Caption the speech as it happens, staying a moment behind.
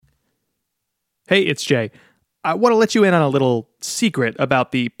Hey, it's Jay. I want to let you in on a little secret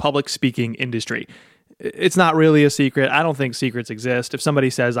about the public speaking industry. It's not really a secret. I don't think secrets exist. If somebody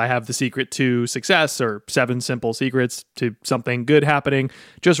says I have the secret to success or 7 simple secrets to something good happening,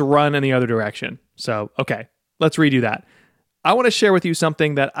 just run in the other direction. So, okay, let's redo that. I want to share with you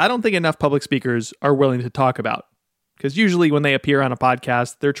something that I don't think enough public speakers are willing to talk about. Because usually when they appear on a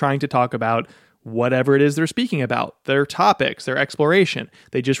podcast, they're trying to talk about whatever it is they're speaking about, their topics, their exploration.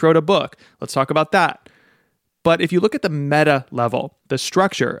 They just wrote a book. Let's talk about that. But if you look at the meta level, the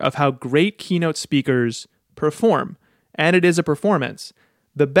structure of how great keynote speakers perform, and it is a performance,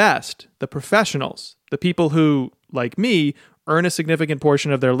 the best, the professionals, the people who, like me, earn a significant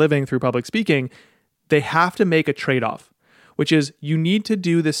portion of their living through public speaking, they have to make a trade-off, which is you need to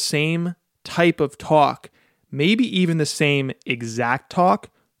do the same type of talk, maybe even the same exact talk,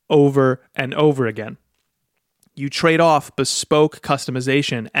 over and over again. You trade off bespoke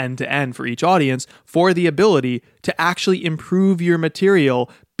customization end-to-end for each audience for the ability to actually improve your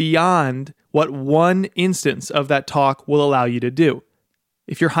material beyond what one instance of that talk will allow you to do.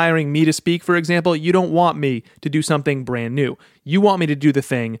 If you're hiring me to speak, for example, you don't want me to do something brand new. You want me to do the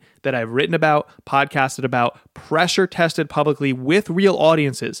thing that I've written about, podcasted about, pressure tested publicly with real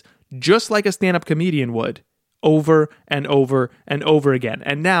audiences, just like a stand-up comedian would, over and over and over again.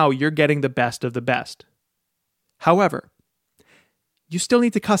 And now you're getting the best of the best. However, you still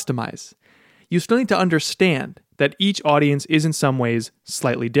need to customize. You still need to understand that each audience is in some ways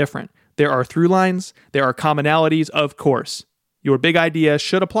slightly different. There are through lines, there are commonalities, of course. Your big idea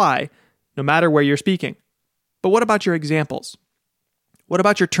should apply no matter where you're speaking. But what about your examples? What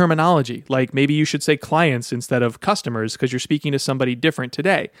about your terminology? Like maybe you should say clients instead of customers because you're speaking to somebody different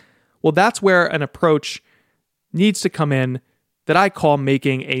today. Well, that's where an approach needs to come in that I call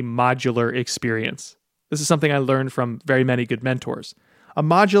making a modular experience. This is something I learned from very many good mentors. A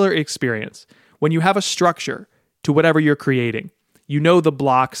modular experience. When you have a structure to whatever you're creating, you know the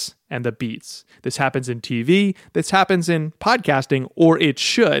blocks and the beats. This happens in TV, this happens in podcasting, or it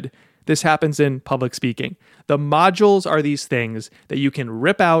should. This happens in public speaking. The modules are these things that you can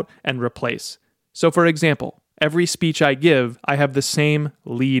rip out and replace. So for example, every speech I give, I have the same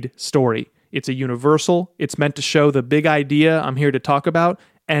lead story. It's a universal. It's meant to show the big idea I'm here to talk about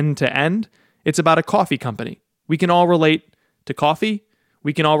end to end. It's about a coffee company. We can all relate to coffee.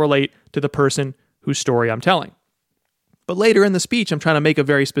 We can all relate to the person whose story I'm telling. But later in the speech, I'm trying to make a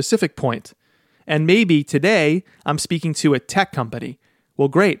very specific point. And maybe today, I'm speaking to a tech company. Well,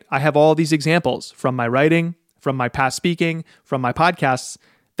 great. I have all these examples from my writing, from my past speaking, from my podcasts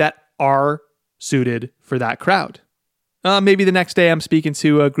that are suited for that crowd. Maybe the next day I'm speaking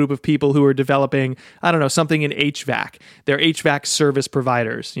to a group of people who are developing, something in HVAC. They're HVAC service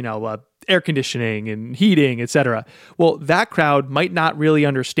providers, air conditioning and heating, etc. Well, that crowd might not really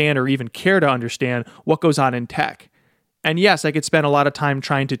understand or even care to understand what goes on in tech. And yes, I could spend a lot of time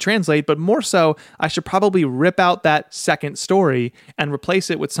trying to translate, but more so, I should probably rip out that second story and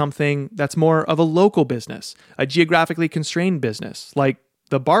replace it with something that's more of a local business, a geographically constrained business, like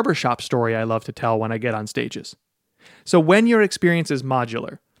the barbershop story I love to tell when I get on stages. So when your experience is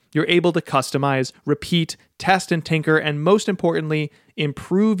modular, you're able to customize, repeat, test and tinker, and most importantly,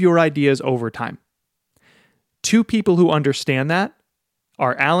 improve your ideas over time. 2 people who understand that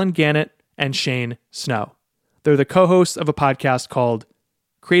are Allen Gannett and Shane Snow. They're the co-hosts of a podcast called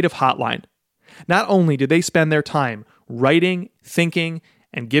Creative Hotline. Not only do they spend their time writing, thinking,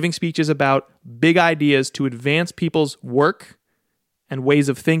 and giving speeches about big ideas to advance people's work and ways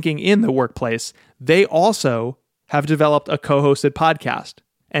of thinking in the workplace, they also have developed a co-hosted podcast,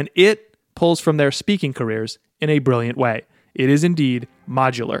 and it pulls from their speaking careers in a brilliant way. It is indeed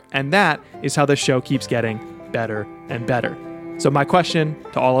modular, and that is how the show keeps getting better and better. So my question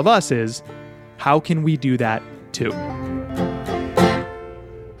to all of us is, how can we do that too? I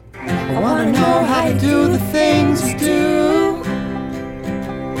want to know how to do the things you do.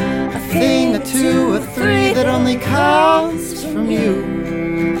 A thing or 2 or 3 that only comes from you.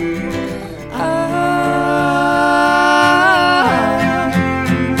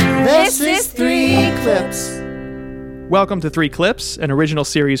 This is 3 Clips. Welcome to 3 Clips, an original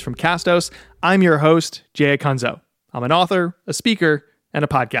series from Castos. I'm your host, Jay Acunzo. I'm an author, a speaker, and a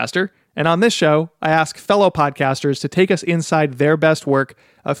podcaster. And on this show, I ask fellow podcasters to take us inside their best work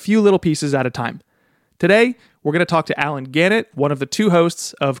a few little pieces at a time. Today, we're going to talk to Allen Gannett, one of the 2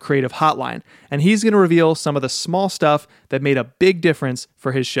 hosts of Creative Hotline, and he's going to reveal some of the small stuff that made a big difference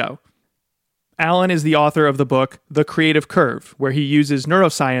for his show. Allen is the author of the book, The Creative Curve, where he uses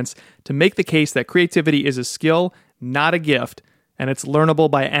neuroscience to make the case that creativity is a skill, not a gift, and it's learnable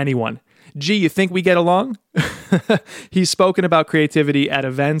by anyone. Gee, you think we get along? He's spoken about creativity at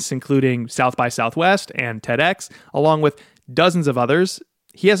events including South by Southwest and TEDx, along with dozens of others.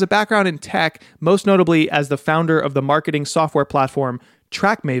 He has a background in tech, most notably as the founder of the marketing software platform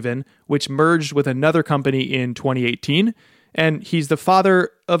TrackMaven, which merged with another company in 2018. And he's the father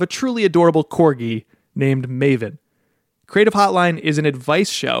of a truly adorable corgi named Maven. Creative Hotline is an advice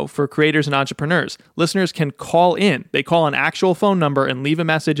show for creators and entrepreneurs. Listeners can call in. They call an actual phone number and leave a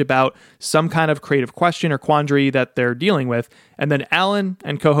message about some kind of creative question or quandary that they're dealing with. And then Alan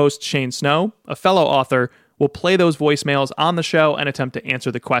and co-host Shane Snow, a fellow author, will play those voicemails on the show and attempt to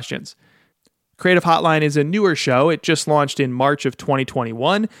answer the questions. Creative Hotline is a newer show. It just launched in March of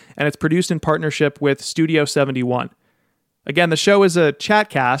 2021, and it's produced in partnership with Studio 71. Again, the show is a chat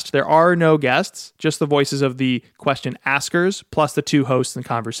cast. There are no guests, just the voices of the question askers, plus the two hosts in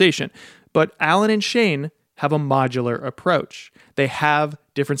conversation. But Alan and Shane have a modular approach. They have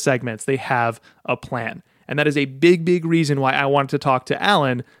different segments. They have a plan. And that is a big, big reason why I wanted to talk to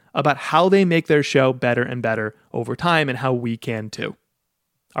Alan about how they make their show better and better over time and how we can too.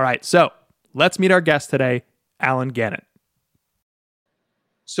 All right, so let's meet our guest today, Alan Gannett.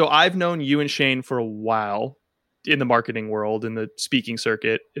 So I've known you and Shane for a while in the marketing world, in the speaking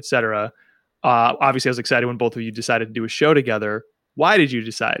circuit, etc. Obviously, I was excited when both of you decided to do a show together. Why did you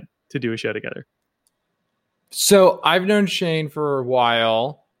decide to do a show together? So I've known Shane for a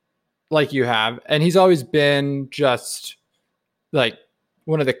while, like you have, and he's always been just like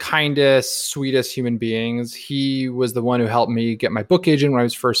one of the kindest, sweetest human beings. He was the one who helped me get my book agent when I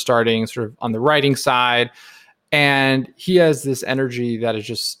was first starting, sort of on the writing side. And he has this energy that is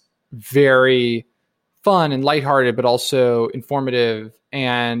just very fun and lighthearted, but also informative.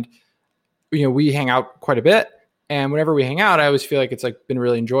 And, you know, we hang out quite a bit. And whenever we hang out, I always feel like it's like been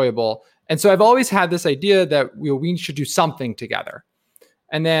really enjoyable. And so I've always had this idea that we should do something together.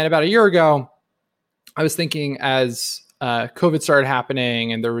 And then about a year ago, I was thinking as COVID started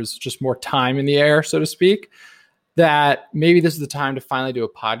happening and there was just more time in the air, so to speak, that maybe this is the time to finally do a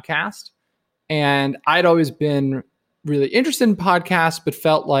podcast. And I'd always been really interested in podcasts, but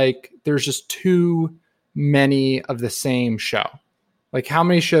felt like there's just too many of the same show. Like, how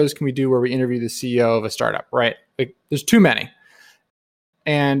many shows can we do where we interview the CEO of a startup, right? Like, there's too many.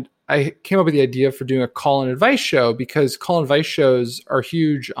 And I came up with the idea for doing a call and advice show because call and advice shows are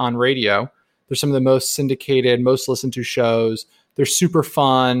huge on radio. They're some of the most syndicated, most listened to shows. They're super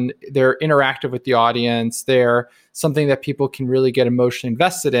fun. They're interactive with the audience. They're something that people can really get emotionally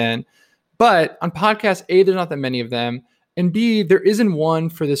invested in. But on podcasts, A, there's not that many of them. And B, there isn't one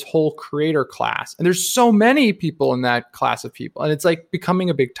for this whole creator class. And there's so many people in that class of people. And it's like becoming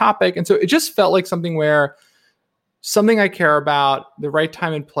a big topic. And so it just felt like something I care about, the right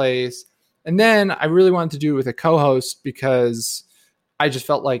time and place. And then I really wanted to do it with a co-host because I just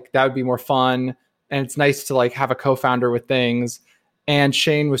felt like that would be more fun. And it's nice to like have a co-founder with things. And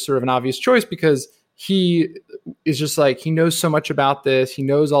Shane was sort of an obvious choice because he is just like, he knows so much about this. He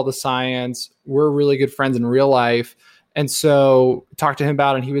knows all the science. We're really good friends in real life. And so talked to him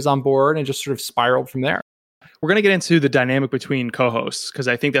about it and he was on board and just sort of spiraled from there. We're going to get into the dynamic between co-hosts because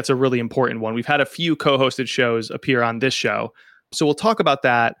I think that's a really important one. We've had a few co-hosted shows appear on this show. So we'll talk about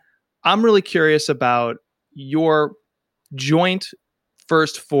that. I'm really curious about your joint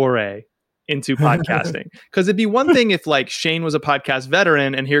first foray into podcasting. Because it'd be one thing if like Shane was a podcast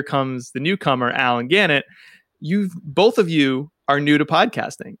veteran and here comes the newcomer, Alan Gannett. Both of you are new to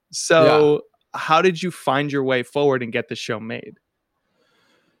podcasting. So how did you find your way forward and get the show made?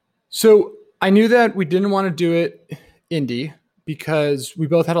 So I knew that we didn't want to do it indie because we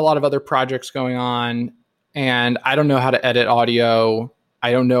both had a lot of other projects going on and I don't know how to edit audio.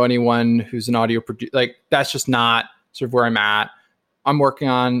 I don't know anyone who's an audio producer. Like, that's just not sort of where I'm at. I'm working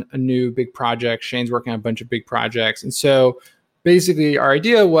on a new big project. Shane's working on a bunch of big projects. And so basically our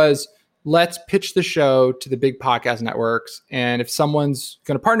idea was, let's pitch the show to the big podcast networks. And if someone's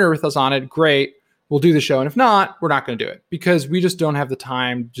going to partner with us on it, great, we'll do the show. And if not, we're not going to do it because we just don't have the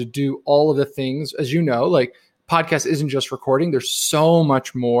time to do all of the things. As you know, like podcast isn't just recording. There's so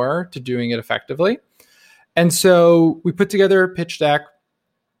much more to doing it effectively. And so we put together a pitch deck,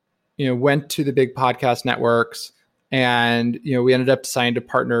 went to the big podcast networks and, we ended up deciding to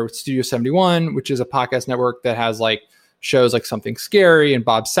partner with Studio 71, which is a podcast network that has like shows like Something Scary and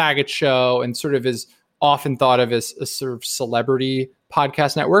Bob Saget's show and sort of is often thought of as a sort of celebrity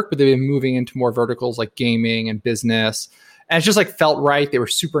podcast network, but they've been moving into more verticals like gaming and business. And it's just like felt right. They were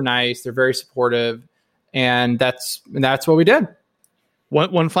super nice. They're very supportive. And that's what we did.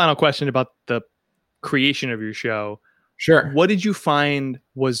 One final question about the creation of your show. Sure. What did you find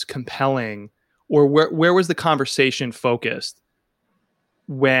was compelling or where was the conversation focused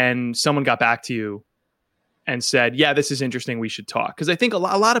when someone got back to you and said, yeah, this is interesting, we should talk? Because I think a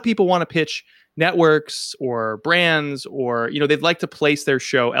lot of people want to pitch networks or brands, or they'd like to place their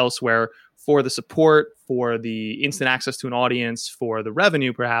show elsewhere for the support, for the instant access to an audience, for the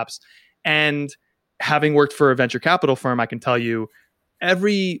revenue perhaps. And having worked for a venture capital firm, I can tell you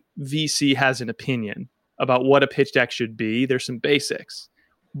every VC has an opinion about what a pitch deck should be. There's some basics.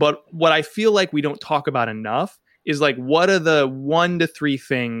 But what I feel like we don't talk about enough is like, what are the 1 to 3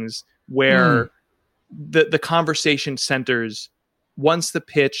 things where the conversation centers once the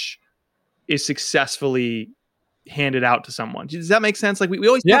pitch is successfully handed out to someone? Does that make sense? Like we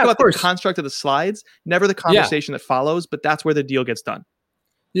always talk about the construct of the slides, never the conversation that follows, but that's where the deal gets done.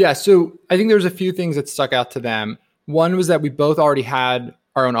 Yeah. So I think there's a few things that stuck out to them. One was that we both already had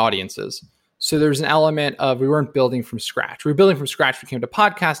our own audiences. So there's an element of, we weren't building from scratch. We were building from scratch when it came to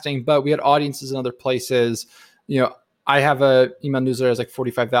podcasting, but we had audiences in other places. I have a email newsletter that has like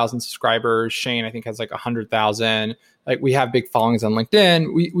 45,000 subscribers. Shane, I think, has like 100,000. Like, we have big followings on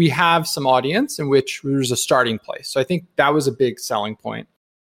LinkedIn. We have some audience in which there's a starting place. So I think that was a big selling point.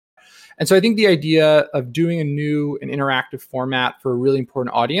 And so I think the idea of doing a new and interactive format for a really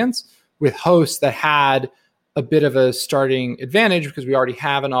important audience with hosts that had a bit of a starting advantage, because we already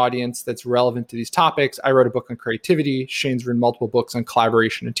have an audience that's relevant to these topics. I wrote a book on creativity. Shane's written multiple books on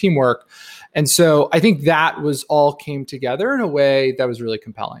collaboration and teamwork. And so I think that was all came together in a way that was really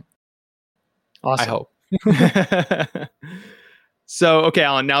compelling. Awesome. I hope. So, okay,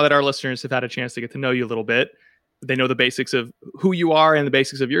 Alan, now that our listeners have had a chance to get to know you a little bit, they know the basics of who you are and the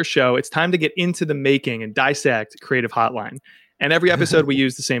basics of your show, it's time to get into the making and dissect Creative Hotline. And every episode we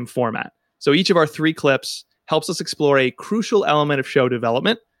use the same format. So each of our 3 clips helps us explore a crucial element of show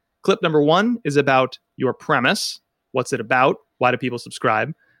development. Clip number 1 is about your premise. What's it about? Why do people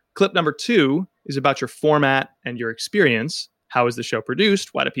subscribe? Clip number 2 is about your format and your experience. How is the show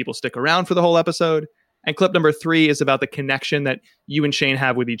produced? Why do people stick around for the whole episode? And clip number 3 is about the connection that you and Shane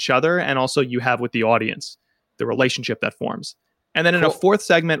have with each other, and also you have with the audience, the relationship that forms. And then in a 4th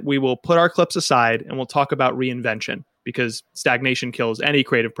segment, we will put our clips aside and we'll talk about reinvention, because stagnation kills any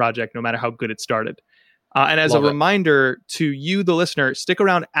creative project, no matter how good it started. And as a reminder to you, the listener, stick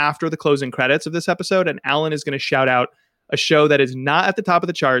around after the closing credits of this episode, and Alan is going to shout out a show that is not at the top of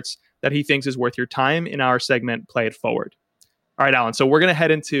the charts that he thinks is worth your time in our segment, Play It Forward. All right, Alan. So we're going to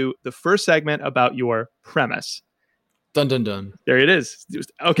head into the first segment about your premise. Dun, dun, dun. There it is.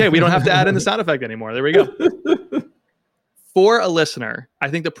 Okay, we don't have to add in the sound effect anymore. There we go. For a listener, I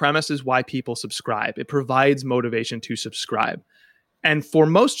think the premise is why people subscribe. It provides motivation to subscribe. And for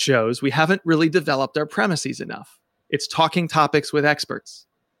most shows, we haven't really developed our premises enough. It's talking topics with experts,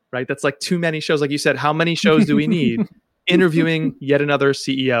 right? That's like too many shows. Like you said, how many shows do we need? Interviewing yet another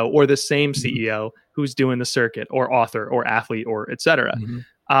CEO or the same CEO who's doing the circuit, or author or athlete, or et cetera.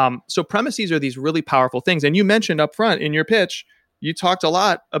 So premises are these really powerful things. And you mentioned up front in your pitch, you talked a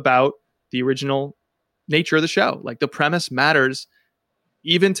lot about the original nature of the show. Like, the premise matters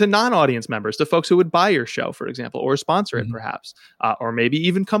even to non-audience members, to folks who would buy your show, for example, or sponsor it perhaps, or maybe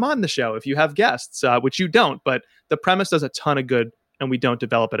even come on the show if you have guests, which you don't. But the premise does a ton of good, and we don't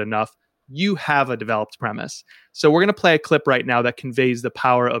develop it enough. You have a developed premise. So we're going to play a clip right now that conveys the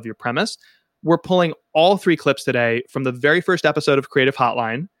power of your premise. We're pulling all 3 clips today from the very first episode of Creative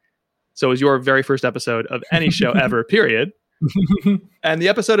Hotline. So it was your very first episode of any show ever, period. And the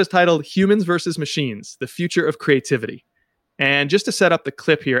episode is titled Humans versus Machines, the Future of Creativity. And just to set up the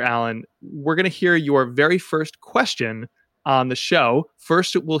clip here, Alan, we're going to hear your very first question on the show.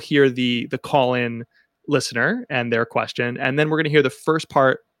 First, we'll hear the call-in listener and their question, and then we're going to hear the first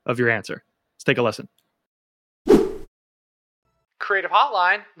part of your answer. Let's take a listen. Creative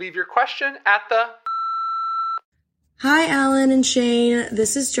Hotline, leave your question at the... Hi, Alan and Shane.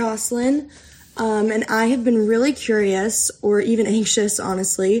 This is Jocelyn, and I have been really curious, or even anxious,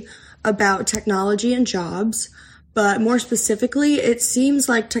 honestly, about technology and jobs. But more specifically, it seems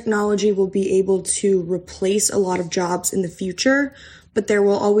like technology will be able to replace a lot of jobs in the future, but there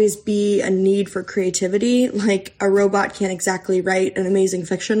will always be a need for creativity. Like, a robot can't exactly write an amazing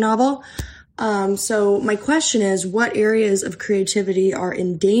fiction novel. So my question is, what areas of creativity are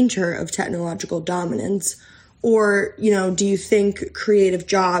in danger of technological dominance? Or, do you think creative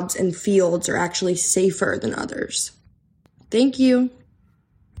jobs and fields are actually safer than others? Thank you.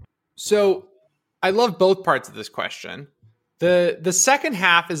 So I love both parts of this question. The second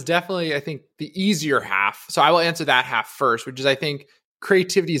half is definitely, I think, the easier half. So I will answer that half first, which is, I think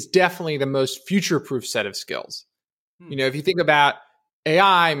creativity is definitely the most future-proof set of skills. If you think about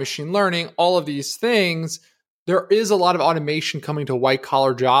AI, machine learning, all of these things, there is a lot of automation coming to white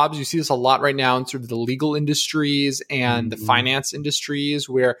collar jobs. You see this a lot right now in sort of the legal industries and the finance industries,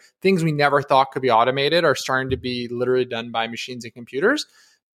 where things we never thought could be automated are starting to be literally done by machines and computers.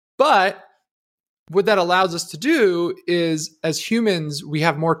 But what that allows us to do is, as humans, we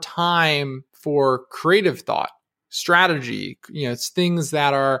have more time for creative thought, strategy, it's things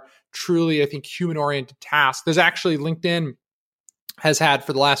that are truly, I think, human oriented tasks. There's actually LinkedIn has had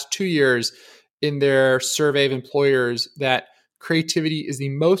for the last 2 years in their survey of employers that creativity is the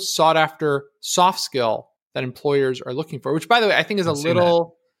most sought after soft skill that employers are looking for, which, by the way, I think is a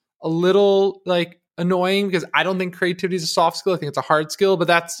little like annoying, because I don't think creativity is a soft skill. I think it's a hard skill, but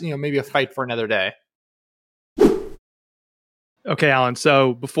that's, maybe a fight for another day. Okay, Alan.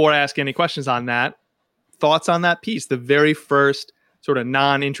 So before I ask any questions on that, thoughts on that piece, the very first sort of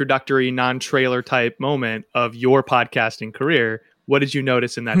non-introductory, non-trailer type moment of your podcasting career. What did you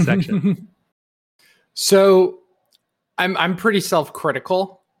notice in that section? So I'm pretty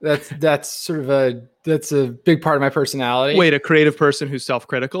self-critical. That's a big part of my personality. Wait, a creative person who's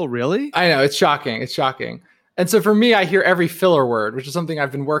self-critical? Really? I know, it's shocking. It's shocking. And so for me, I hear every filler word, which is something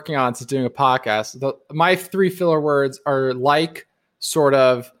I've been working on since doing a podcast. My 3 filler words are like, sort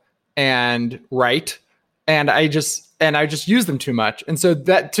of, and right. And I just use them too much. And so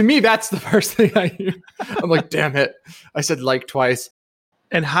that, to me, that's the first thing I hear. I'm like, damn it, I said like twice.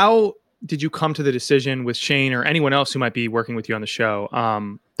 And how did you come to the decision with Shane or anyone else who might be working with you on the show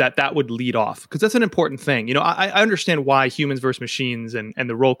that would lead off? Because that's an important thing. I understand why humans versus machines and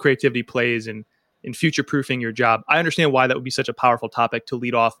the role creativity plays in future-proofing your job. I understand why that would be such a powerful topic to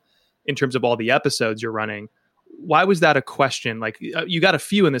lead off in terms of all the episodes you're running. Why was that a question? Like, you got a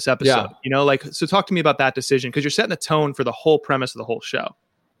few in this episode, so talk to me about that decision, because you're setting a tone for the whole premise of the whole show.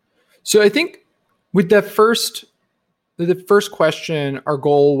 So I think with the first question, our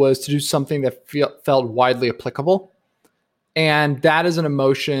goal was to do something that felt widely applicable. And that is an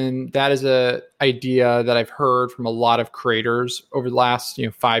emotion, that is a idea that I've heard from a lot of creators over the last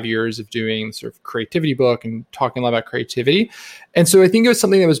 5 years of doing sort of creativity book and talking a lot about creativity. And so I think it was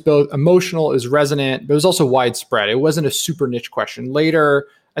something that was both emotional, it was resonant, but it was also widespread. It wasn't a super niche question. Later,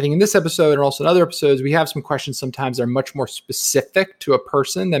 I think in this episode and also in other episodes, we have some questions sometimes that are much more specific to a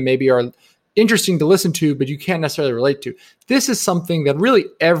person that maybe are interesting to listen to, but you can't necessarily relate to. This is something that really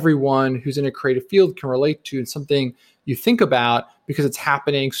everyone who's in a creative field can relate to, and something you think about because it's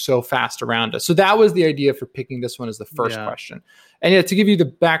happening so fast around us. So that was the idea for picking this one as the first question. And to give you the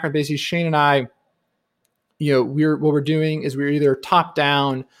background, basically, Shane and I, what we're doing is we're either top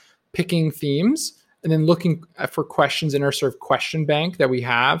down picking themes and then looking for questions in our sort of question bank that we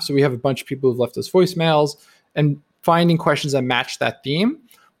have. So we have a bunch of people who've left us voicemails and finding questions that match that theme.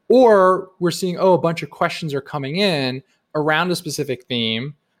 Or we're seeing, a bunch of questions are coming in around a specific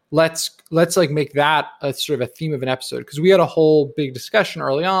theme. Let's like make that a sort of a theme of an episode. Because we had a whole big discussion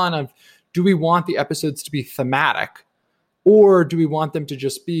early on of, do we want the episodes to be thematic, or do we want them to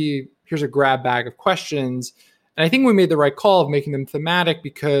just be, here's a grab bag of questions? And I think we made the right call of making them thematic,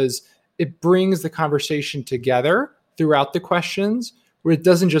 because it brings the conversation together throughout the questions, where it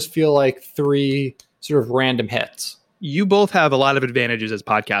doesn't just feel like 3 sort of random hits. You both have a lot of advantages as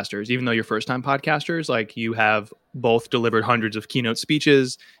podcasters, even though you're first-time podcasters. Like, you have both delivered hundreds of keynote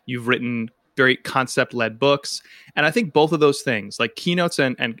speeches. You've written very concept-led books. And I think both of those things, like keynotes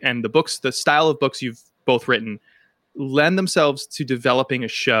and the books, the style of books you've both written, lend themselves to developing a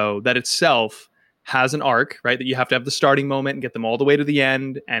show that itself has an arc, right? That you have to have the starting moment and get them all the way to the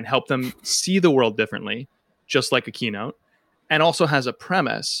end and help them see the world differently, just like a keynote. And also has a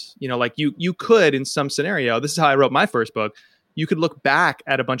premise, like you could, in some scenario, this is how I wrote my first book. You could look back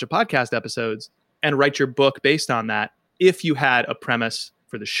at a bunch of podcast episodes and write your book based on that, if you had a premise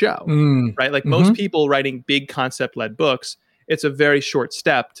for the show, right? Like most people writing big concept-led books, it's a very short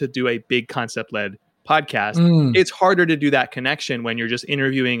step to do a big concept-led podcast. It's harder to do that connection when you're just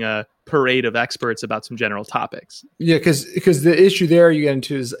interviewing a parade of experts about some general topics. Yeah, because the issue there you get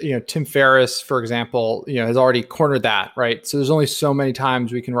into is, Tim Ferriss, for example, has already cornered that, right? So there's only so many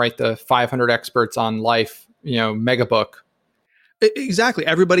times we can write the 500 experts on life, mega book. Exactly.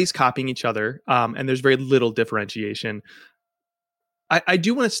 Everybody's copying each other, and there's very little differentiation. I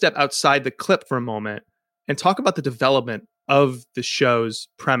do want to step outside the clip for a moment and talk about the development of the show's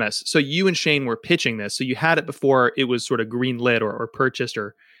premise. So you and Shane were pitching this. So you had it before it was sort of greenlit or purchased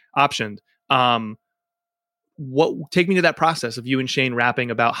or optioned. Take me to that process of you and Shane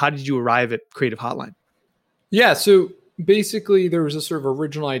rapping about, how did you arrive at Creative Hotline? Yeah. So basically there was a sort of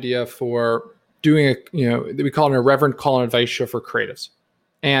original idea for doing we call it an irreverent call and advice show for creatives.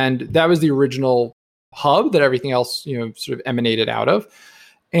 And that was the original hub that everything else, sort of emanated out of.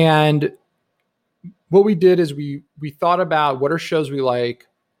 And what we did is we thought about what are shows we like,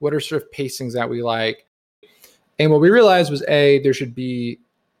 what are sort of pacings that we like. And what we realized was there should be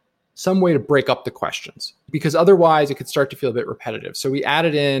some way to break up the questions, because otherwise it could start to feel a bit repetitive. So we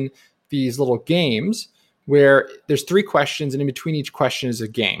added in these little games where there's 3 questions, and in between each question is a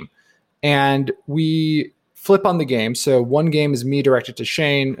game. And we flip on the game. So one game is me directed to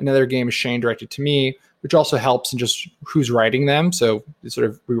Shane, another game is Shane directed to me, which also helps in just who's writing them. So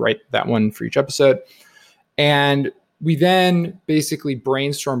we write that one for each episode. And we then basically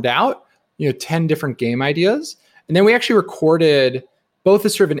brainstormed out, 10 different game ideas. And then we actually recorded both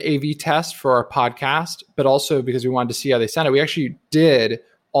as sort of an AV test for our podcast, but also because we wanted to see how they sounded. We actually did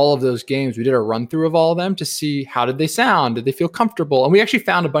all of those games. We did a run through of all of them to see how did they sound? Did they feel comfortable? And we actually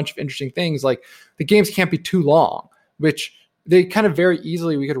found a bunch of interesting things, like the games can't be too long, which they kind of very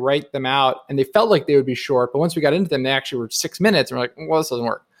easily, we could write them out and they felt like they would be short. But once we got into them, they actually were 6 minutes and we're like, well, this doesn't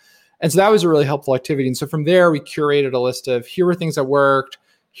work. And so that was a really helpful activity. And so from there, we curated a list of here were things that worked.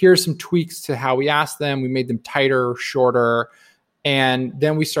 Here's some tweaks to how we asked them. We made them tighter, shorter. And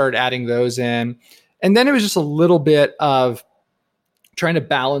then we started adding those in. And then it was just a little bit of trying to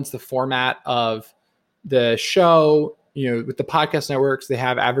balance the format of the show. With the podcast networks, they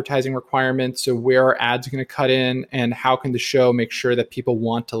have advertising requirements. So where are ads going to cut in, and how can the show make sure that people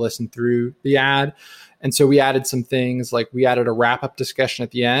want to listen through the ad? And so we added some things, like we added a wrap-up discussion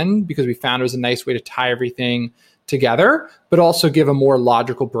at the end because we found it was a nice way to tie everything together, but also give a more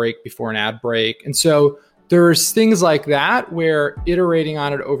logical break before an ad break. And so there's things like that where iterating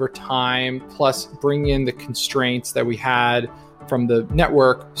on it over time, plus bringing in the constraints that we had from the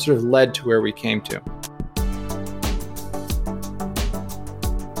network, sort of led to where we came to.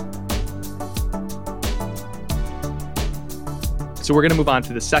 So we're going to move on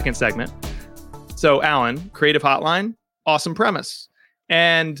to the second segment. So Alan, Creative Hotline, awesome premise.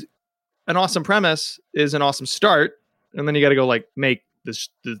 And an awesome premise is an awesome start. And then you got to go make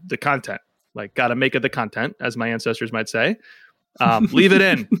the content. Got to make it the content, as my ancestors might say. Leave it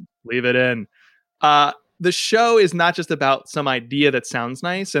in. Leave it in. The show is not just about some idea that sounds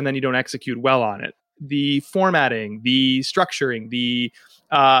nice and then you don't execute well on it. The formatting, the structuring, the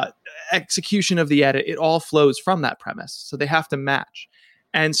execution of the edit, it all flows from that premise. So they have to match.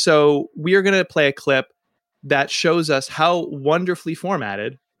 And so we are going to play a clip that shows us how wonderfully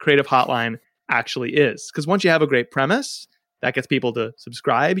formatted Creative Hotline actually is. Because once you have a great premise, that gets people to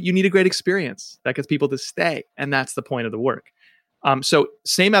subscribe. You need a great experience. That gets people to stay. And that's the point of the work. So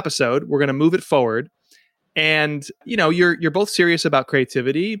same episode, we're going to move it forward. And, you're both serious about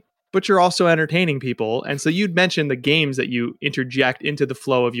creativity, but you're also entertaining people. And so you'd mentioned the games that you interject into the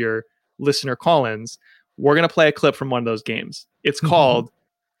flow of your listener call-ins. We're going to play a clip from one of those games. It's called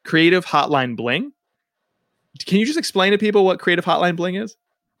Creative Hotline Bling. Can you just explain to people what Creative Hotline Bling is?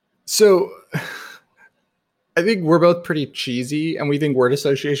 So I think we're both pretty cheesy and we think word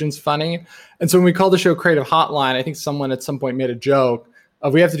association's funny. And so when we call the show Creative Hotline, I think someone at some point made a joke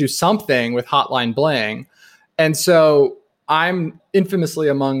of we have to do something with Hotline Bling. And so I'm infamously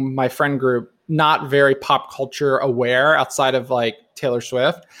among my friend group, not very pop culture aware outside of Taylor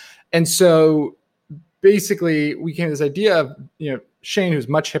Swift. And so basically we came to this idea of, Shane, who's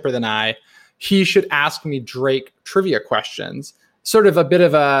much hipper than I, he should ask me Drake trivia questions, sort of a bit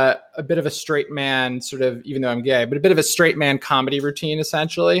of a straight man, sort of, even though I'm gay, but a bit of a straight man comedy routine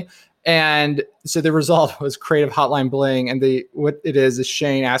essentially. And so the result was Creative Hotline Bling. And what it is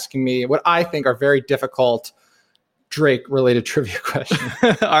Shane asking me what I think are very difficult Drake related trivia questions.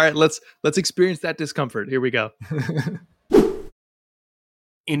 All right, let's experience that discomfort. Here we go.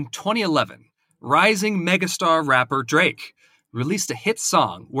 In 2011, rising megastar rapper Drake released a hit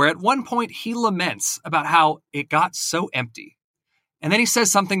song where at one point he laments about how it got so empty. And then he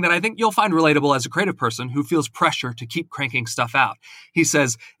says something that I think you'll find relatable as a creative person who feels pressure to keep cranking stuff out. He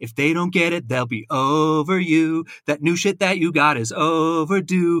says, if they don't get it, they'll be over you. That new shit that you got is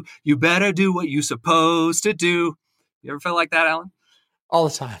overdue. You better do what you supposed to do. You ever felt like that, Alan? All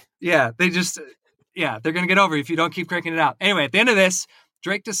the time. Yeah, they're going to get over you if you don't keep cranking it out. Anyway, at the end of this,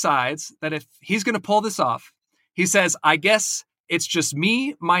 Drake decides that if he's going to pull this off, he says, I guess it's just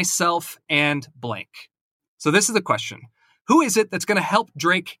me, myself, and blank. So this is the question. Who is it that's going to help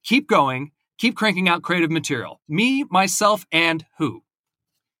Drake keep going, keep cranking out creative material? Me, myself, and who?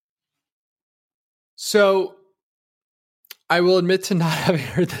 So I will admit to not having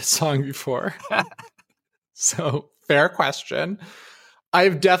heard this song before. So fair question.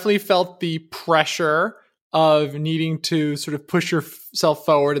 I've definitely felt the pressure of needing to sort of push yourself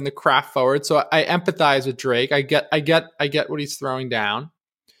forward and the craft forward. So I empathize with Drake. I get what he's throwing down.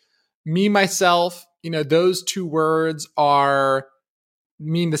 Me, myself, those two words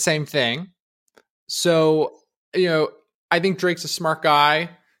mean the same thing. So, I think Drake's a smart guy.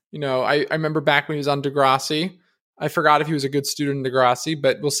 I remember back when he was on Degrassi. I forgot if he was a good student in Degrassi,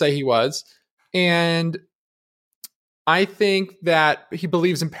 but we'll say he was. And I think that he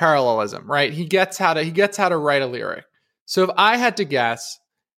believes in parallelism, right? He gets how to write a lyric. So if I had to guess,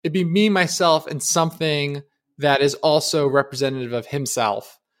 it'd be me, myself, and something that is also representative of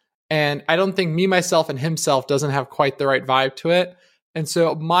himself. And I don't think me, myself, and himself doesn't have quite the right vibe to it. And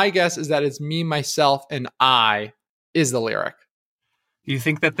so my guess is that it's me, myself, and I is the lyric. You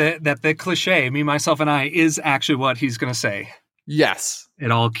think that the cliche, me, myself, and I, is actually what he's going to say? Yes.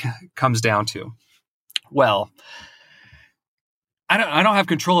 It all comes down to. Well, I don't have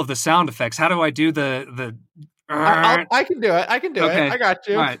control of the sound effects. How do I do the? I can do it. I can do it. I got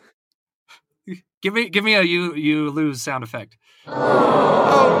you. All right. Give me a you lose sound effect.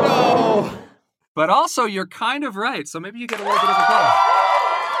 Oh no! But also, you're kind of right. So maybe you get a little bit of applause.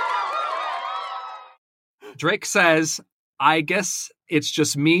 Drake says, "I guess it's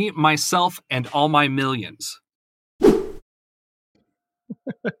just me, myself, and all my millions."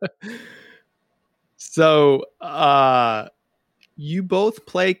 So, you both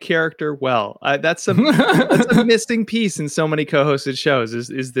play character well. That's a missing piece in so many co-hosted shows.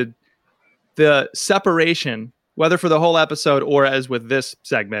 Is the separation, whether for the whole episode or as with this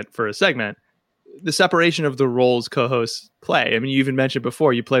segment for a segment, the separation of the roles co-hosts play. I mean, you even mentioned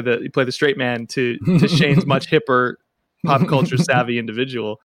before you play the straight man to Shane's much hipper, pop culture savvy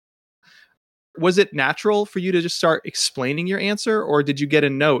individual. Was it natural for you to just start explaining your answer, or did you get a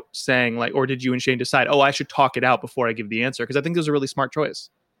note saying or did you and Shane decide, I should talk it out before I give the answer? Because I think it was a really smart choice.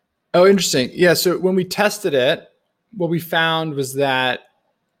 Oh, interesting. Yeah. So when we tested it, what we found was that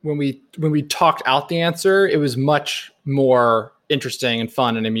when we talked out the answer, it was much more interesting and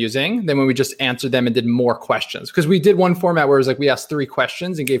fun and amusing than when we just answered them and did more questions. Because we did one format where it was we asked 3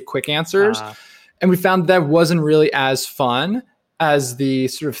 questions and gave quick answers. And we found that wasn't really as fun as the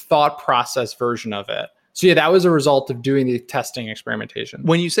sort of thought process version of it. So yeah, that was a result of doing the testing experimentation.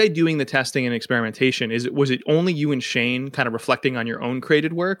 When you say doing the testing and experimentation, was it only you and Shane kind of reflecting on your own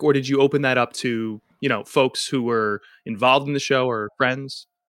created work, or did you open that up to, folks who were involved in the show or friends?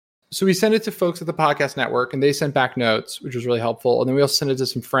 So we sent it to folks at the podcast network and they sent back notes, which was really helpful. And then we also sent it to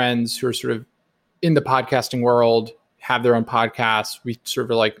some friends who are sort of in the podcasting world, have their own podcasts. We sort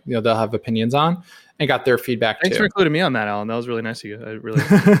of they'll have opinions on, and got their feedback. Thanks for including me on that, Alan. That was really nice of you. I really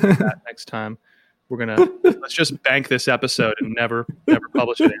appreciate that. Next time let's just bank this episode and never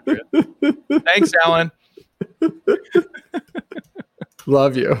publish it, Andrea. Thanks, Alan.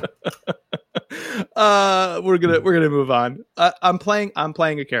 Love you. We're gonna move on. I'm playing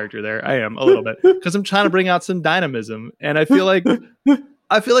a character there. I am a little bit because I'm trying to bring out some dynamism, and I feel like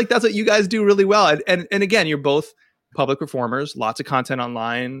that's what you guys do really well. And again, you're both public performers, lots of content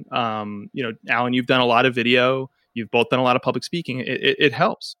online. Alan, you've done a lot of video. You've both done a lot of public speaking. It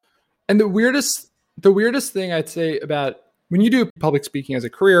helps. And the weirdest thing I'd say about when you do public speaking as a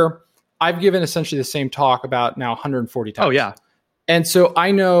career, I've given essentially the same talk about now 140 times. Oh yeah. And so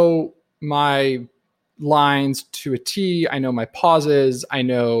I know my lines to a T. I know my pauses. I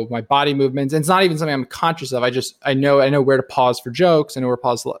know my body movements. And it's not even something I'm conscious of. I know where to pause for jokes. I know where to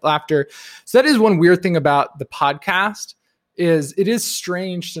pause for laughter. So that is one weird thing about the podcast is it is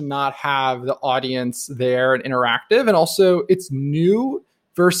strange to not have the audience there and interactive. And also it's new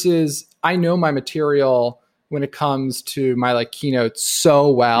versus I know my material when it comes to my keynotes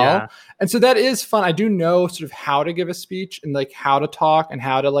so well. Yeah. And so that is fun. I do know sort of how to give a speech and how to talk and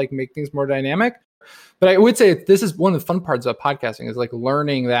how to make things more dynamic. But I would say this is one of the fun parts of podcasting is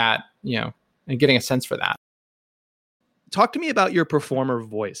learning that, and getting a sense for that. Talk to me about your performer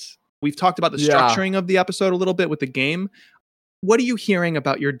voice. We've talked about the structuring of the episode a little bit with the game. What are you hearing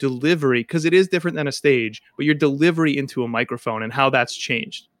about your delivery? Because it is different than a stage, but your delivery into a microphone and how that's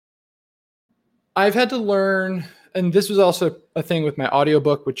changed. I've had to learn, and this was also a thing with my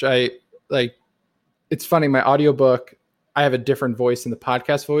audiobook, which it's funny, my audiobook, I have a different voice than the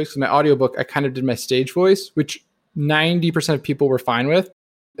podcast voice. Because my audiobook, I kind of did my stage voice, which 90% of people were fine with.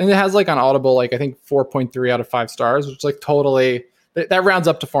 And it has on Audible, I think 4.3 out of 5 stars, which totally, that rounds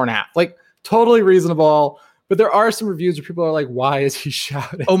up to 4.5. Totally reasonable. But there are some reviews where people are why is he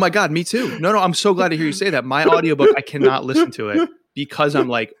shouting? Oh my God, me too. No, I'm so glad to hear you say that. My audiobook, I cannot listen to it because I'm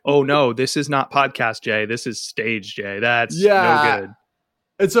oh no, this is not podcast Jay. This is stage Jay. That's no good.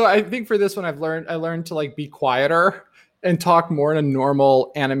 And so I think for this one, I learned to be quieter and talk more in a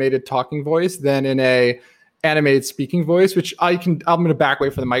normal animated talking voice than in a animated speaking voice, which I'm going to back away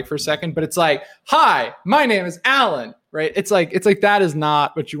from the mic for a second, but it's hi, my name is Alan, right? It's that is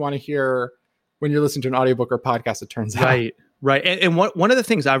not what you want to hear when you're listening to an audiobook or podcast, it turns out. Right. Right. And one of the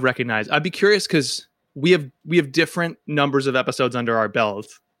things I've recognized, I'd be curious because we have different numbers of episodes under our belt,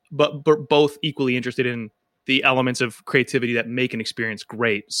 but both equally interested in the elements of creativity that make an experience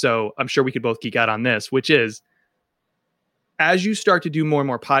great. So I'm sure we could both geek out on this, which is as you start to do more and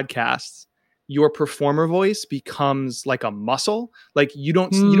more podcasts, your performer voice becomes like a muscle. Like you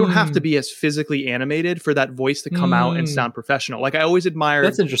don't have to be as physically animated for that voice to come out and sound professional. Like I always admire,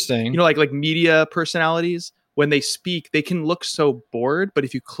 That's interesting. you know, like media personalities, when they speak, they can look so bored, but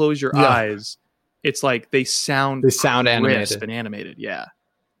if you close your eyes, it's like they sound crisp animated and animated. Yeah.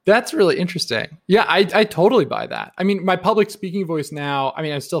 That's really interesting. Yeah, I totally buy that. I mean, my public speaking voice now, I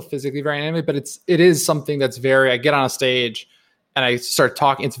mean, I'm still physically very animated, but it is something that's I get on a stage and I start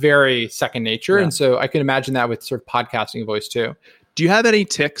talking. It's very second nature. Yeah. And so I can imagine that with sort of podcasting voice too. Do you have any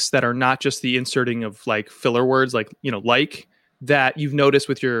tics that are not just the inserting of like filler words, like, you know, like that you've noticed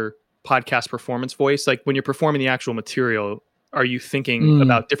with your podcast performance voice? Like when you're performing the actual material, are you thinking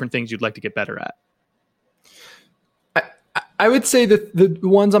about different things you'd like to get better at? I would say that the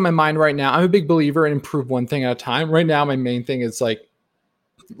ones on my mind right now, I'm a big believer in improve one thing at a time. Right now, my main thing is like,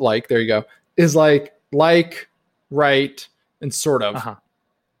 there you go, is like, right, and sort of. Uh-huh.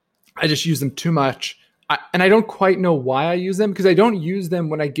 I just use them too much. And I don't quite know why I use them because I don't use them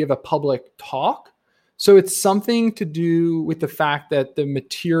when I give a public talk. So it's something to do with the fact that the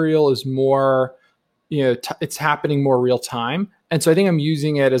material is more, you know, it's happening more real time. And so I think I'm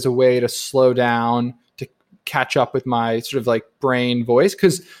using it as a way to slow down, to catch up with my sort of like brain voice.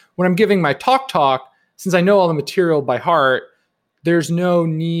 Because when I'm giving my talk, since I know all the material by heart, there's no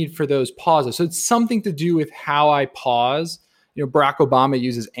need for those pauses. So it's something to do with how I pause. You know, Barack Obama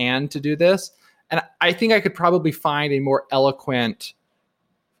uses "and" to do this. And I think I could probably find a more eloquent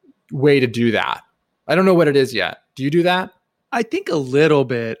way to do that. I don't know what it is yet. Do you do that? I think a little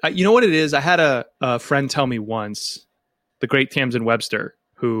bit. You know what it is? I had a friend tell me once, the great Tamsin Webster,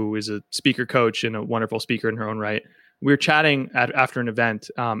 who is a speaker coach and a wonderful speaker in her own right. We were chatting after an event,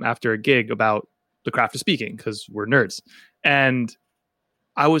 after a gig, about the craft of speaking, because we're nerds. And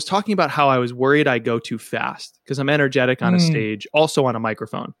I was talking about how I was worried I go too fast because I'm energetic on a stage, also on a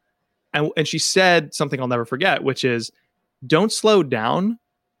microphone. And she said something I'll never forget, which is, don't slow down,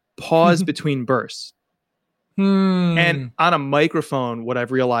 pause between bursts. And on a microphone, what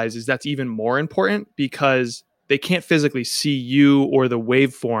I've realized is that's even more important because they can't physically see you or the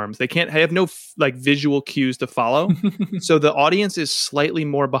waveforms. They have no like visual cues to follow. So the audience is slightly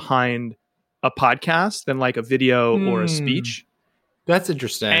more behind a podcast than like a video or a speech. That's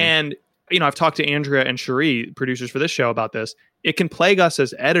interesting. And, you know, I've talked to Andrea and Cherie, producers for this show, about this. It can plague us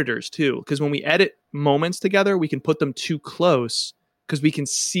as editors too, because when we edit moments together, we can put them too close because we can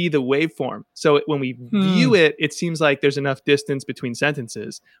see the waveform. So when we view it, it seems like there's enough distance between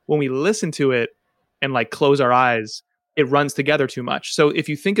sentences. When we listen to it and like close our eyes, it runs together too much. So if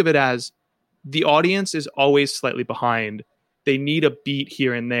you think of it as the audience is always slightly behind, they need a beat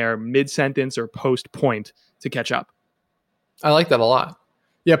here and there, mid-sentence or post-point to catch up. I like that a lot.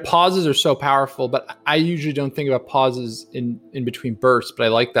 Yeah, pauses are so powerful, but I usually don't think about pauses in between bursts, but I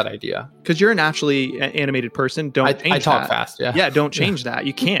like that idea. Because you're a naturally animated person. Don't change I talk that. Fast, yeah. Yeah, don't change that.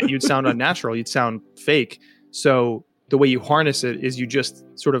 You can't. You'd sound unnatural. You'd sound fake. So the way you harness it is you just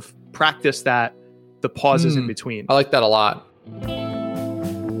sort of practice that, the pauses in between. I like that a lot.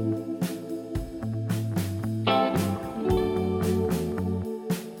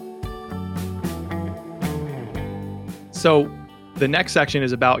 So the next section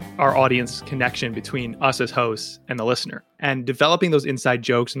is about our audience connection between us as hosts and the listener. And developing those inside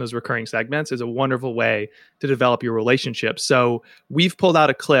jokes and those recurring segments is a wonderful way to develop your relationship. So we've pulled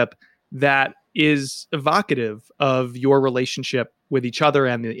out a clip that is evocative of your relationship with each other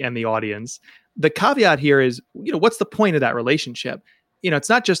and the audience. The caveat here is, you know, what's the point of that relationship? You know, it's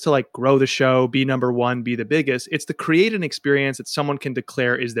not just to like grow the show, be number one, be the biggest. It's to create an experience that someone can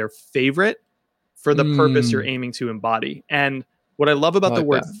declare is their favorite for the purpose you're aiming to embody. And what I love about the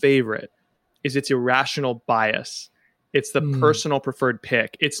word favorite is it's irrational bias. It's the personal preferred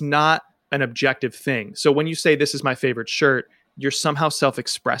pick. It's not an objective thing. So when you say this is my favorite shirt, you're somehow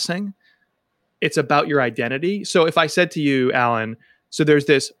self-expressing. It's about your identity. So if I said to you, Alan, so there's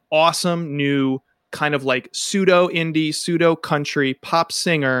this awesome new kind of like pseudo indie, pseudo country pop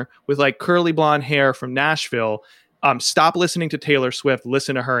singer with like curly blonde hair from Nashville. Stop listening to Taylor Swift.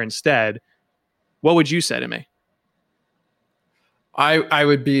 Listen to her instead. What would you say to me? I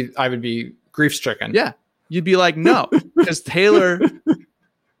would be grief stricken. Yeah. You'd be like, no, because Taylor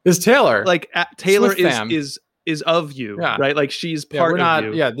is Taylor. Like Taylor is of you, right? Like she's part of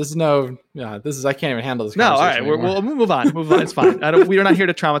you. Yeah. I can't even handle this. No. All right. We'll move on. It's fine. We're not here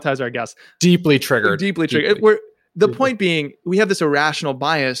to traumatize our guests. Deeply triggered. The point being, we have this irrational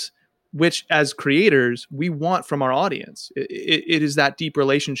bias, which as creators, we want from our audience. It is that deep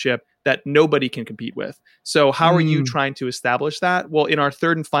relationship that nobody can compete with. So how are you trying to establish that? Well, in our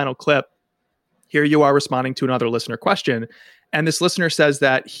third and final clip, here you are responding to another listener question. And this listener says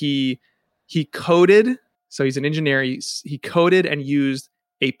that he coded, so he's an engineer, he coded and used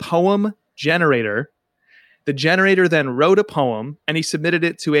a poem generator. The generator then wrote a poem and he submitted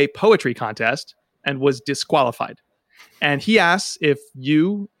it to a poetry contest and was disqualified. And he asks if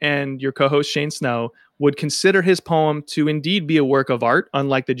you and your co-host Shane Snow would consider his poem to indeed be a work of art,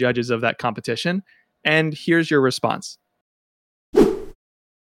 unlike the judges of that competition. And here's your response.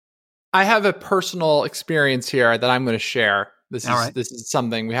 I have a personal experience here that I'm going to share. This All is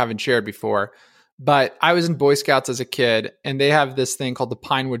something we haven't shared before. But I was in Boy Scouts as a kid, and they have this thing called the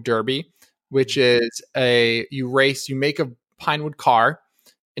Pinewood Derby, which is you make a Pinewood car,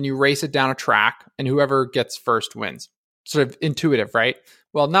 and you race it down a track, and whoever gets first wins. Sort of intuitive, right?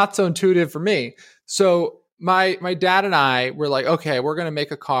 Well, not so intuitive for me. So my dad and I were like, okay, we're going to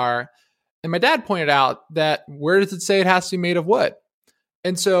make a car. And my dad pointed out that where does it say it has to be made of wood?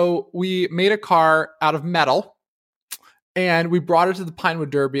 And so we made a car out of metal and we brought it to the Pinewood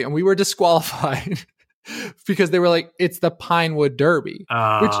Derby and we were disqualified because they were like, it's the Pinewood Derby,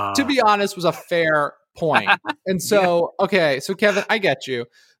 which to be honest was a fair point. And so, okay, so Kevin, I get you.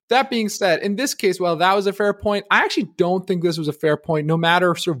 That being said, in this case, well, that was a fair point. I actually don't think this was a fair point, no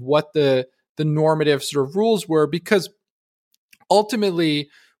matter sort of what the normative sort of rules were, because ultimately,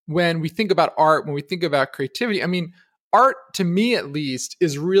 when we think about art, when we think about creativity, I mean, art, to me at least,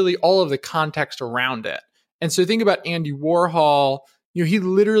 is really all of the context around it. And so think about Andy Warhol, he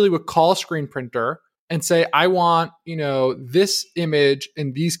literally would call a screen printer and say, I want, this image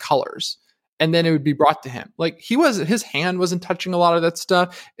in these colors. And then it would be brought to him. Like his hand wasn't touching a lot of that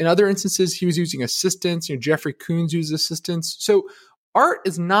stuff. In other instances, he was using assistants. Jeffrey Koons used assistants. So art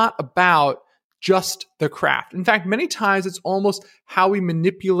is not about just the craft. In fact, many times it's almost how we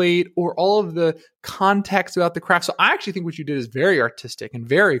manipulate or all of the context about the craft. So I actually think what you did is very artistic and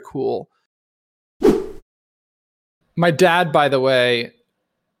very cool. My dad, by the way,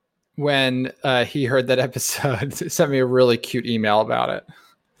 when he heard that episode, sent me a really cute email about it.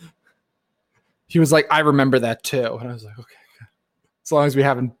 He was like, I remember that too. And I was like, okay, good. As long as we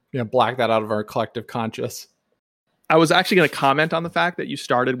haven't blacked that out of our collective conscious. I was actually going to comment on the fact that you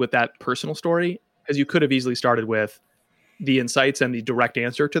started with that personal story, because you could have easily started with the insights and the direct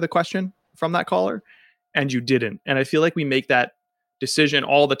answer to the question from that caller, and you didn't. And I feel like we make that decision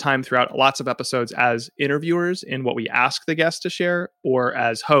all the time throughout lots of episodes as interviewers in what we ask the guests to share, or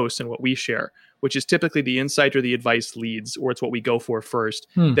as hosts in what we share, which is typically the insight or the advice leads, or it's what we go for first.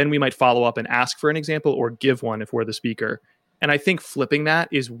 Then we might follow up and ask for an example or give one if we're the speaker. And I think flipping that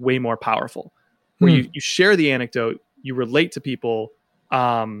is way more powerful, where you share the anecdote, you relate to people,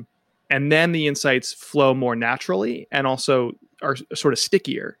 and then the insights flow more naturally and also are sort of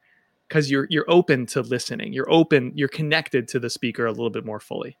stickier because you're open to listening. You're connected to the speaker a little bit more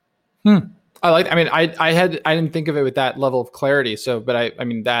fully. I didn't think of it with that level of clarity. So, but I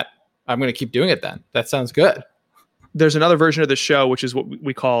mean that I'm going to keep doing it then. That sounds good. There's another version of the show, which is what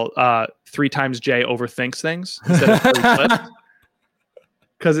we call 3 times Jay overthinks things instead of 3 clips.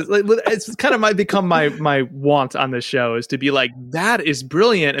 Because it's kind of might become my want on this show is to be like, that is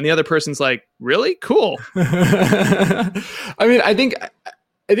brilliant. And the other person's like, really? Cool. I mean, I think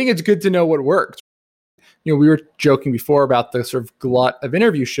it's good to know what works. We were joking before about the sort of glut of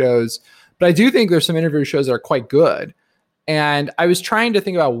interview shows, but I do think there's some interview shows that are quite good. And I was trying to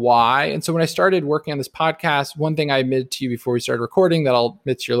think about why. And so when I started working on this podcast, one thing I admitted to you before we started recording that I'll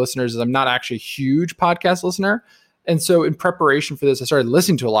admit to your listeners is I'm not actually a huge podcast listener. And so in preparation for this, I started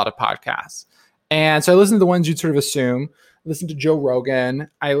listening to a lot of podcasts. And so I listened to the ones you'd sort of assume. I listened to Joe Rogan.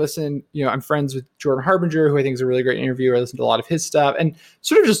 I listened, I'm friends with Jordan Harbinger, who I think is a really great interviewer. I listened to a lot of his stuff and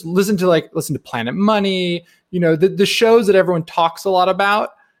sort of just listen to Planet Money, the shows that everyone talks a lot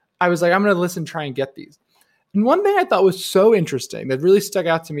about. I was like, I'm going to listen, try and get these. And one thing I thought was so interesting that really stuck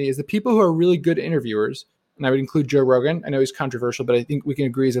out to me is the people who are really good interviewers, and I would include Joe Rogan. I know he's controversial, but I think we can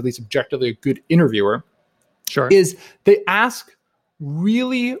agree he's at least objectively a good interviewer. Sure. Is they ask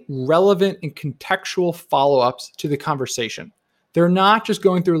really relevant and contextual follow-ups to the conversation. They're not just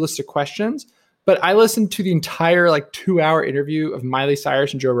going through a list of questions, but I listened to the entire 2-hour interview of Miley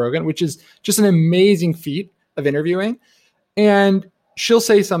Cyrus and Joe Rogan, which is just an amazing feat of interviewing. And she'll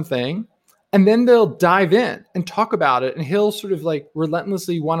say something and then they'll dive in and talk about it. And he'll sort of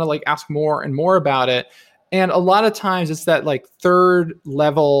relentlessly want to ask more and more about it. And a lot of times it's that third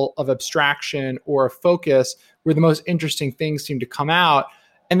level of abstraction or focus where the most interesting things seem to come out.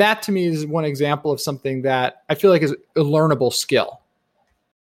 And that to me is one example of something that I feel like is a learnable skill.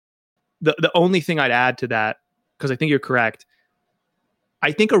 The only thing I'd add to that, because I think you're correct,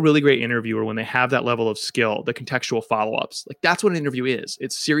 I think a really great interviewer, when they have that level of skill, the contextual follow-ups, like that's what an interview is.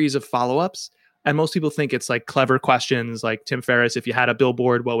 It's a series of follow-ups. And most people think it's like clever questions like Tim Ferriss, if you had a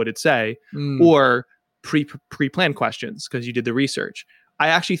billboard, what would it say? Or pre-planned questions because you did the research. I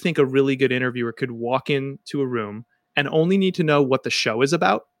actually think a really good interviewer could walk into a room and only need to know what the show is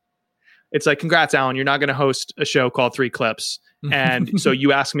about. It's like, congrats, Alan, you're not going to host a show called 3 Clips. And so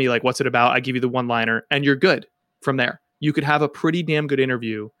you ask me, like, what's it about? I give you the one-liner and you're good from there. You could have a pretty damn good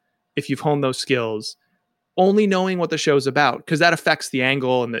interview if you've honed those skills, only knowing what the show's about, because that affects the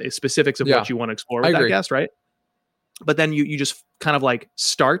angle and the specifics of what you want to explore with that guest, right? But then you just kind of like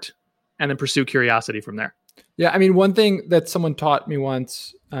start and then pursue curiosity from there. Yeah, I mean, one thing that someone taught me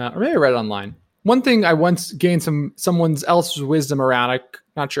once, or maybe I read it online. One thing I once gained someone else's wisdom around, I'm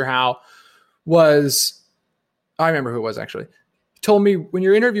not sure how, was, I remember who it was actually. He told me when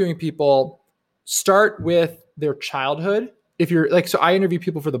you're interviewing people, start with their childhood. If you're like, so I interview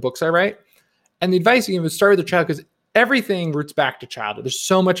people for the books I write, and the advice you give is start with their childhood because everything roots back to childhood. There's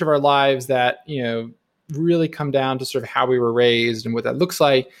so much of our lives that, really come down to sort of how we were raised and what that looks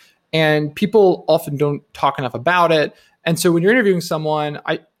like. And people often don't talk enough about it. And so when you're interviewing someone,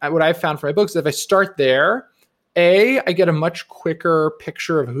 what I've found for my books is if I start there, A, I get a much quicker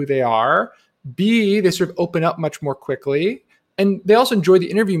picture of who they are. B, they sort of open up much more quickly. And they also enjoy the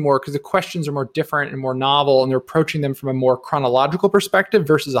interview more because the questions are more different and more novel, and they're approaching them from a more chronological perspective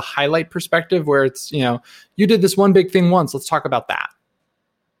versus a highlight perspective where it's, you did this one big thing once. Let's talk about that.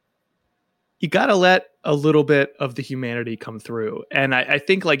 You got to let a little bit of the humanity come through. And I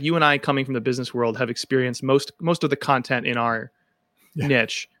think like you and I coming from the business world have experienced most of the content in our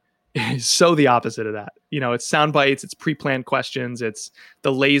niche is so the opposite of that. It's sound bites, it's pre-planned questions, it's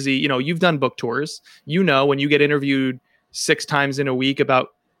the lazy, you've done book tours, when you get interviewed 6 times in a week about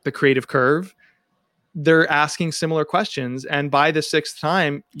the creative curve, they're asking similar questions. And by the 6th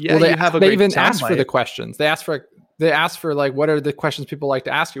time, you have a great even sound ask bite. for the questions. They ask for like, what are the questions people like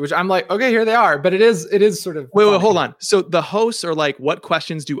to ask you? Which I'm like, okay, here they are. But it is sort of wait, hold on. So the hosts are like, what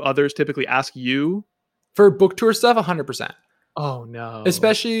questions do others typically ask you for book tour stuff? 100%. Oh no,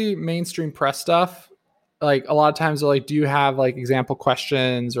 especially mainstream press stuff. Like a lot of times they're like, do you have like example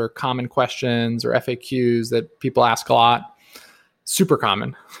questions or common questions or FAQs that people ask a lot? Super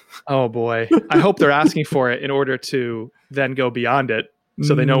common. Oh boy. I hope they're asking for it in order to then go beyond it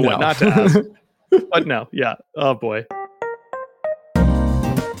so they know what not to ask. But no, yeah. Oh boy.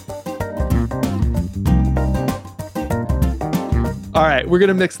 All right, we're going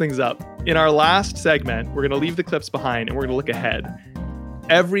to mix things up. In our last segment, we're going to leave the clips behind and we're going to look ahead.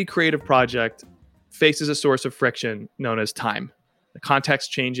 Every creative project faces a source of friction known as time. The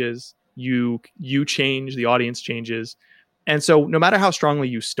context changes, you change, the audience changes. And so no matter how strongly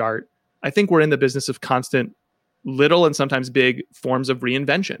you start, I think we're in the business of constant little and sometimes big forms of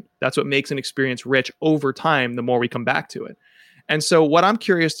reinvention. That's what makes an experience rich over time, the more we come back to it. And so what I'm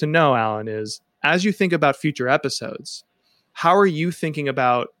curious to know, Alan, is as you think about future episodes, how are you thinking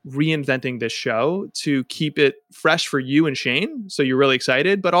about reinventing this show to keep it fresh for you and Shane, so you're really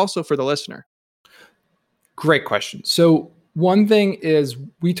excited, but also for the listener? Great question. So one thing is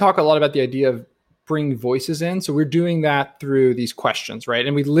we talk a lot about the idea of bring voices in. So we're doing that through these questions, right?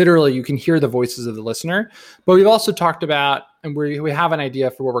 And you can hear the voices of the listener. But we've also talked about, and we have an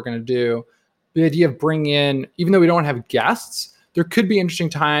idea for what we're going to do, the idea of bring in, even though we don't have guests, there could be interesting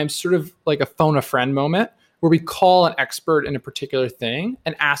times, sort of like a phone a friend moment, where we call an expert in a particular thing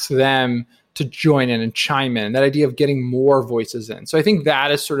and ask them to join in and chime in. That idea of getting more voices in. So I think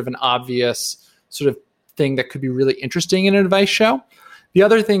that is sort of an obvious sort of thing that could be really interesting in an advice show. The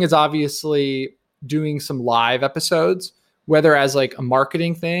other thing is obviously doing some live episodes, whether as like a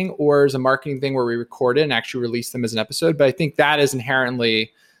marketing thing or as a marketing thing where we record it and actually release them as an episode. But I think that is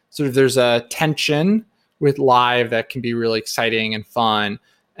inherently sort of, there's a tension with live that can be really exciting and fun.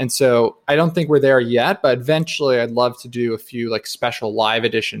 And so I don't think we're there yet, but eventually I'd love to do a few like special live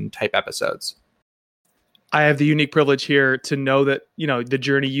edition type episodes. I have the unique privilege here to know that, the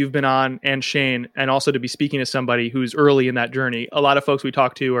journey you've been on, and Shane, and also to be speaking to somebody who's early in that journey. A lot of folks we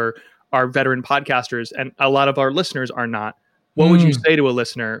talk to are veteran podcasters, and a lot of our listeners are not. What would you say to a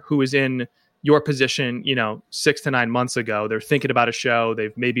listener who is in your position, 6 to 9 months ago? They're thinking about a show.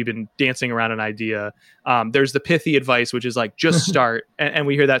 They've maybe been dancing around an idea. There's the pithy advice, which is like, just start. and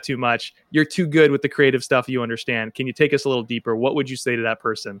we hear that too much. You're too good with the creative stuff. You understand. Can you take us a little deeper? What would you say to that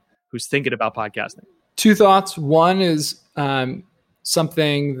person who's thinking about podcasting? 2 thoughts. One is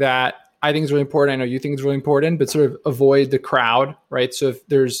something that I think is really important. I know you think is really important, but sort of avoid the crowd, right? So if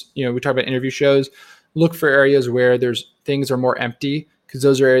there's, we talk about interview shows, look for areas where things are more empty, because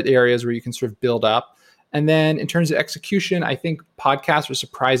those are the areas where you can sort of build up. And then in terms of execution, I think podcasts are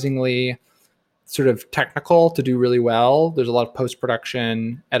surprisingly sort of technical to do really well. There's a lot of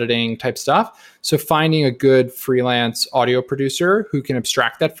post-production, editing type stuff. So finding a good freelance audio producer who can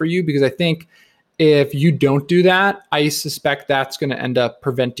abstract that for you, because I think if you don't do that, I suspect that's going to end up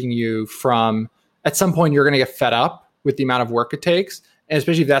preventing you from, at some point, you're going to get fed up with the amount of work it takes. And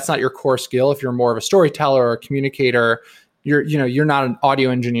especially if that's not your core skill, if you're more of a storyteller or a communicator, you're not an audio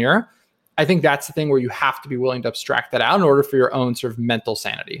engineer. I think that's the thing where you have to be willing to abstract that out in order for your own sort of mental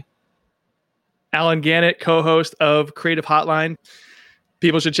sanity. Allen Gannett, co-host of Creative Hotline.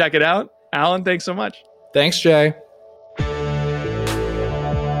 People should check it out. Allen, thanks so much. Thanks, Jay.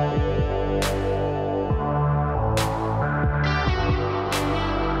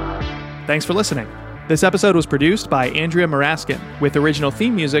 Thanks for listening. This episode was produced by Andrea Maraskin with original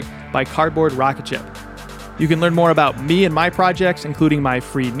theme music by Cardboard Rocket Ship. You can learn more about me and my projects, including my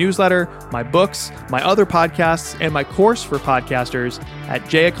free newsletter, my books, my other podcasts, and my course for podcasters at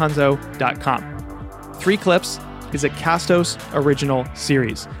jayacunzo.com. 3 Clips is a Castos original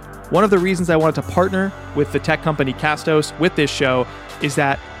series. One of the reasons I wanted to partner with the tech company Castos with this show is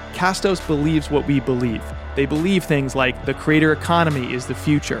that Castos believes what we believe. They believe things like the creator economy is the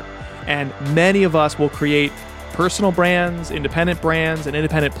future. And many of us will create personal brands, independent brands, and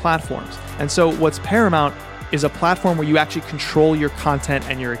independent platforms. And so what's paramount is a platform where you actually control your content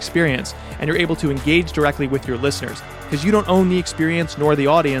and your experience, and you're able to engage directly with your listeners, because you don't own the experience nor the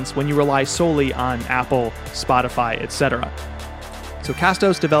audience when you rely solely on Apple, Spotify, etc. So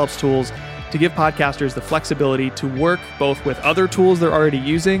Castos develops tools to give podcasters the flexibility to work both with other tools they're already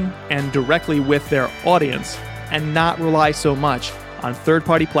using and directly with their audience, and not rely so much on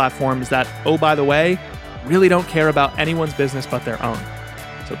third-party platforms that, oh, by the way, really don't care about anyone's business but their own.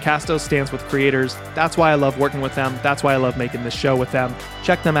 So Castos stands with creators. That's why I love working with them. That's why I love making this show with them.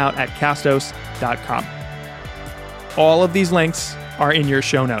 Check them out at castos.com. All of these links are in your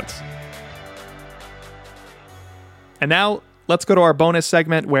show notes. And now, let's go to our bonus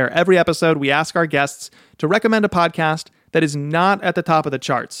segment where every episode we ask our guests to recommend a podcast that is not at the top of the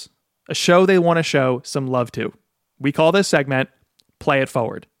charts, a show they want to show some love to. We call this segment Play It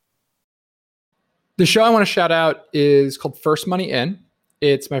Forward. The show I want to shout out is called First Money In.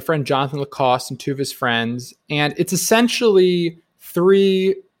 It's my friend Jonathan Lacoste and 2 of his friends. And it's essentially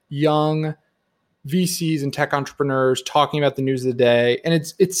 3 young VCs and tech entrepreneurs talking about the news of the day. And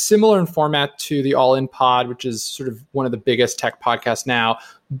it's similar in format to the All In Pod, which is sort of one of the biggest tech podcasts now.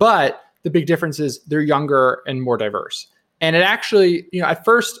 But the big difference is they're younger and more diverse. And it actually, at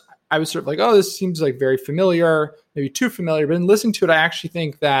first I was sort of like, oh, this seems like very familiar, maybe too familiar. But in listening to it, I actually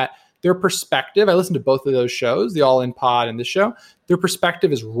think that their perspective, I listened to both of those shows, the All In Pod and this show, their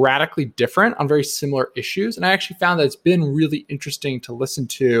perspective is radically different on very similar issues. And I actually found that it's been really interesting to listen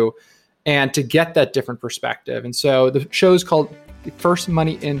to and to get that different perspective. And so the show is called the First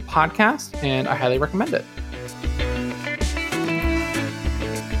Money In Podcast, and I highly recommend it.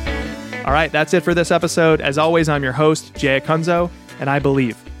 All right, that's it for this episode. As always, I'm your host, Jay Acunzo, and I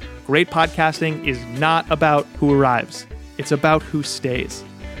believe great podcasting is not about who arrives. It's about who stays.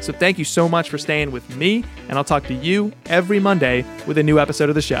 So thank you so much for staying with me, and I'll talk to you every Monday with a new episode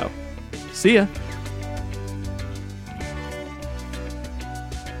of the show. See ya.